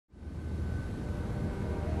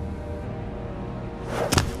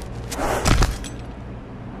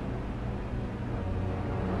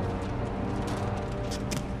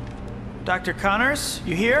Dr. Connors,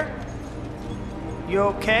 you here? You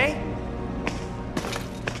okay?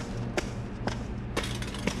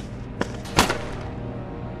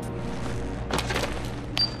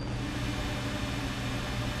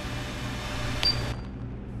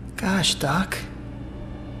 Gosh, Doc.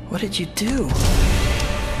 What did you do?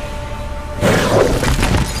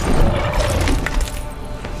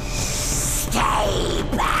 Stay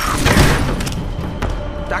back!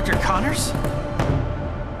 Dr. Connors?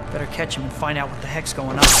 Better catch him and find out what the heck's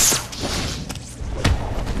going on.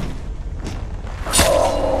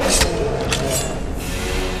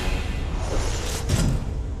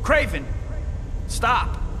 Craven!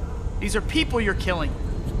 Stop! These are people you're killing.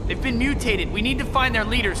 They've been mutated. We need to find their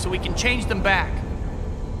leaders so we can change them back.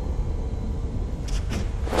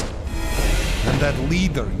 And that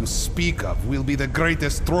leader you speak of will be the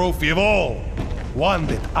greatest trophy of all. One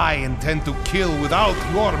that I intend to kill without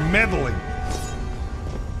your meddling.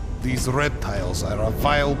 These reptiles are a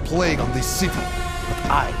vile plague on this city.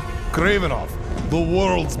 But I, Kravenov, the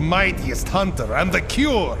world's mightiest hunter, am the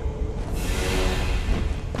cure.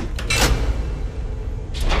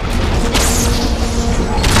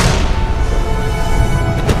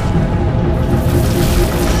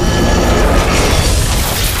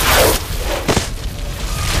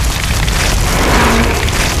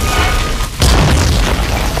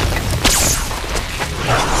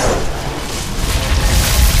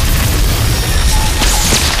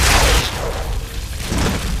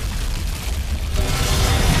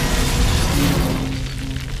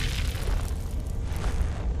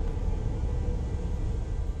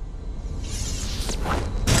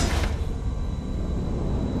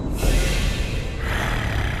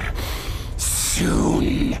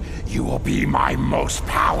 Soon, you will be my most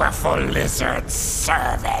powerful lizard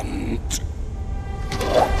servant.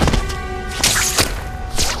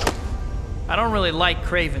 I don't really like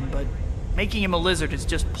Craven, but making him a lizard is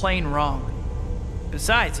just plain wrong.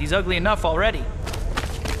 Besides, he's ugly enough already.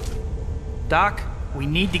 Doc, we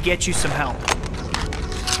need to get you some help.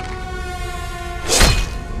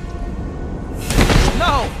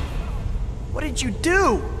 No! What did you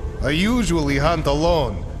do? I usually hunt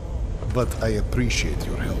alone, but I appreciate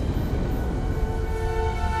your help.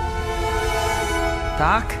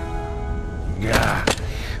 Doc? Yeah,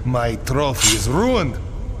 my trophy is ruined.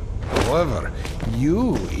 However,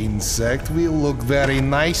 you, insect, will look very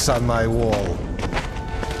nice on my wall.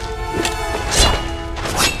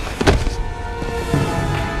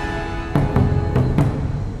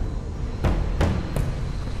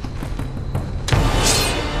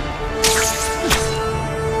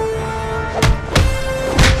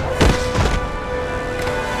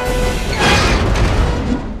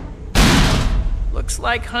 Looks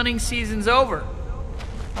like hunting season's over.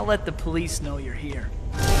 I'll let the police know you're here.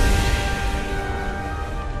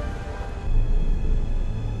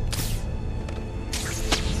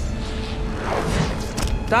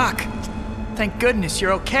 Doc, thank goodness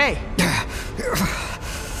you're okay.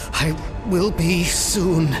 I will be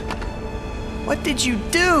soon. What did you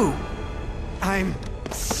do? I'm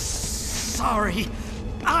sorry.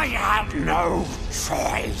 I had no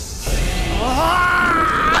choice. Well,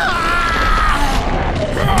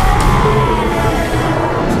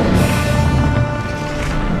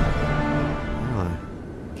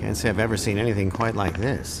 I can't say I've ever seen anything quite like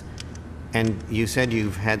this. And you said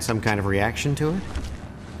you've had some kind of reaction to it?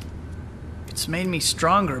 It's made me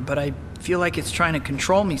stronger, but I feel like it's trying to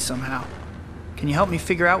control me somehow. Can you help me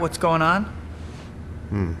figure out what's going on?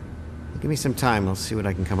 Give me some time, I'll see what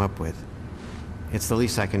I can come up with. It's the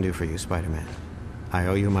least I can do for you, Spider-Man. I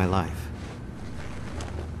owe you my life.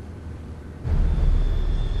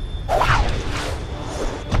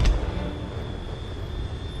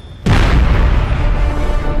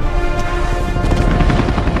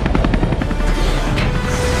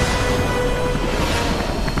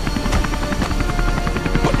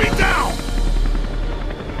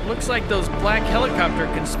 Looks like those black helicopter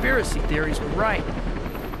conspiracy theories were right.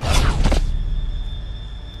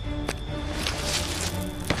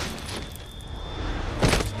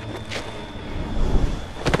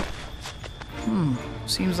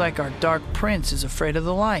 Seems like our Dark Prince is afraid of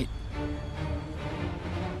the light.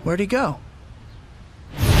 Where'd he go?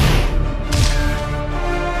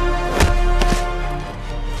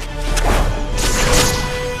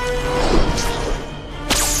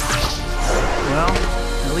 Well,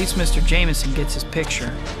 at least Mr. Jameson gets his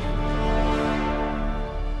picture.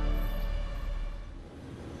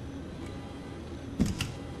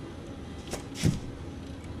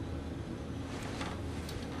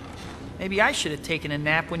 Maybe I should have taken a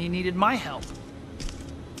nap when you needed my help.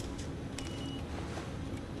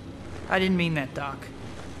 I didn't mean that, Doc.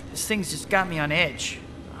 This thing's just got me on edge.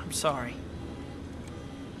 I'm sorry.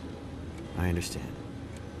 I understand.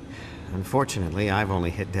 Unfortunately, I've only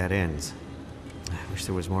hit dead ends. I wish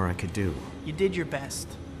there was more I could do. You did your best.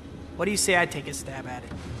 What do you say I take a stab at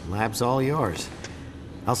it? Lab's all yours.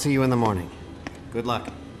 I'll see you in the morning. Good luck.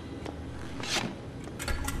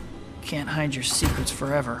 Can't hide your secrets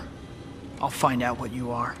forever. I'll find out what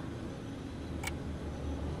you are.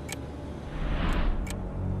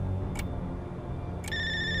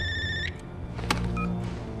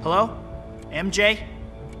 Hello? MJ?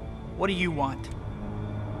 What do you want?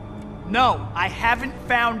 No, I haven't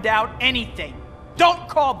found out anything. Don't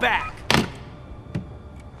call back!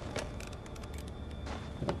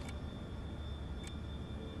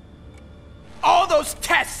 All those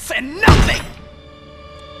tests and nothing!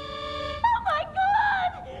 Oh my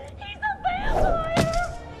god! He's a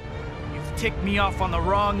vampire! You've ticked me off on the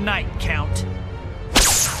wrong night, Count.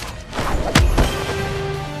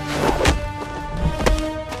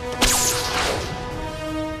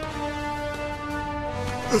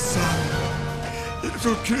 The sun, it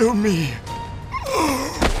will kill me.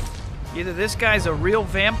 Either this guy's a real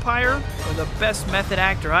vampire, or the best method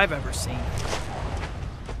actor I've ever seen.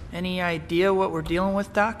 Any idea what we're dealing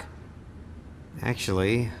with, Doc?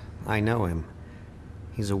 Actually, I know him.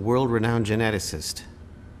 He's a world-renowned geneticist.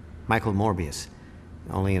 Michael Morbius,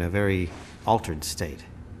 only in a very altered state.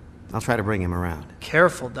 I'll try to bring him around.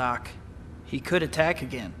 Careful, Doc. He could attack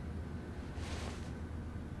again.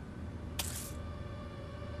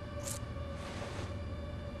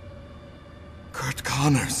 Kurt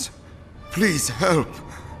Connors, please help.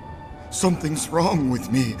 Something's wrong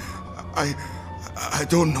with me. I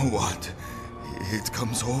don't know what. It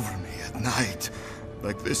comes over me at night,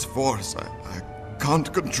 like this force I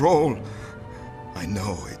can't control. I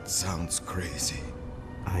know it sounds crazy.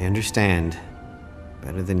 I understand.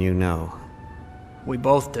 Better than you know. We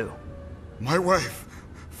both do. My wife,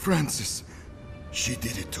 Frances, she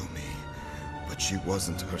did it to me, but she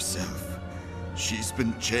wasn't herself. She's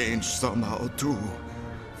been changed somehow too.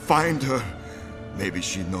 Find her. Maybe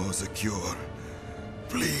she knows a cure.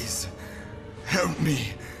 Please, help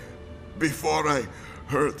me before I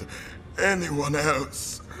hurt anyone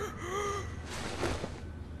else.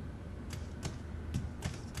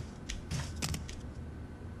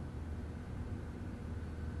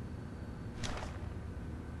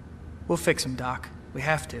 We'll fix him, Doc. We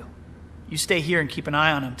have to. You stay here and keep an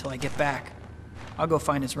eye on him till I get back. I'll go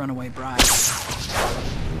find his runaway bride.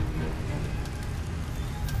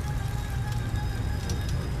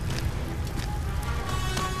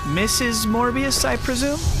 Mrs. Morbius, I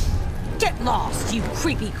presume? Get lost, you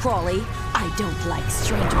creepy crawly! I don't like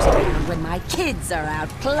strangers around when my kids are out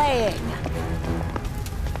playing.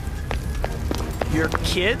 Your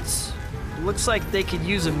kids? Looks like they could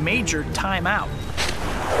use a major timeout.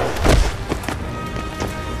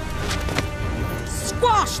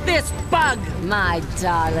 Squash this bug, my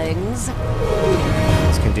darlings.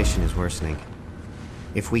 His condition is worsening.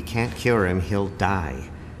 If we can't cure him, he'll die.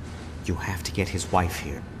 You have to get his wife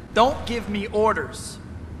here. Don't give me orders.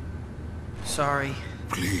 Sorry.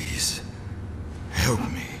 Please, help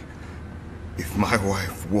me. If my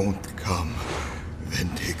wife won't come,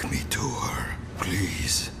 then take me to her,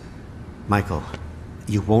 please. Michael,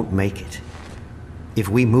 you won't make it. If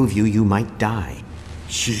we move you, you might die.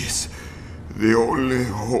 She's the only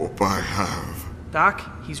hope I have. Doc,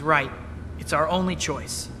 he's right. It's our only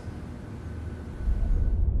choice.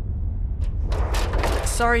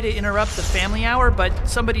 Sorry to interrupt the family hour, but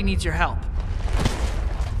somebody needs your help.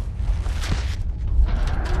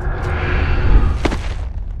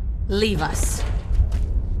 Leave us.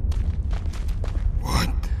 What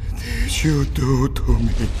did you do to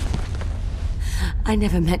me? I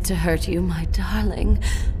never meant to hurt you, my darling.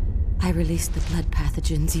 I released the blood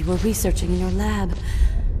pathogens you were researching in your lab.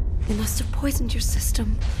 They must have poisoned your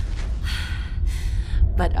system.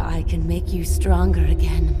 But I can make you stronger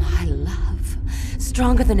again, my love.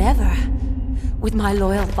 Stronger than ever. With my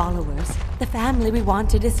loyal followers, the family we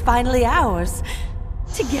wanted is finally ours.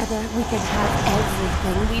 Together, we can have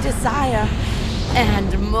everything we desire.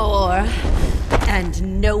 And more.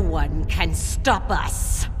 And no one can stop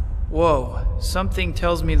us. Whoa, something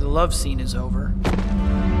tells me the love scene is over.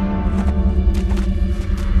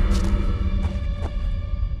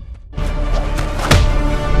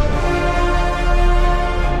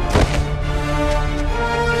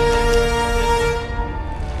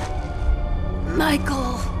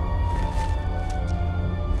 Michael.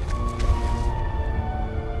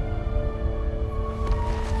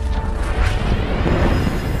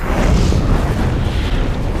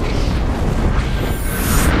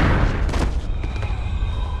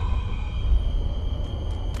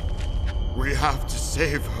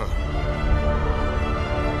 save her.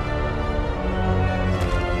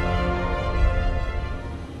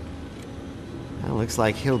 Well, looks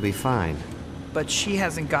like he'll be fine. But she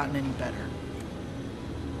hasn't gotten any better.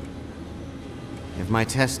 If my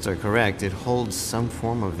tests are correct, it holds some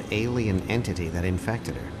form of alien entity that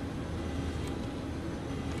infected her.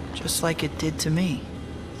 Just like it did to me.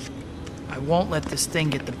 I won't let this thing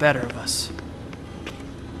get the better of us.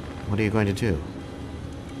 What are you going to do?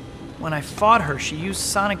 When I fought her, she used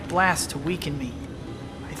sonic blast to weaken me.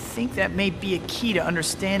 I think that may be a key to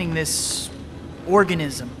understanding this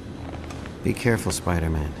organism. Be careful,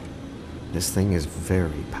 Spider-Man. This thing is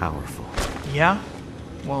very powerful. Yeah?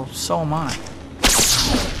 Well, so am I.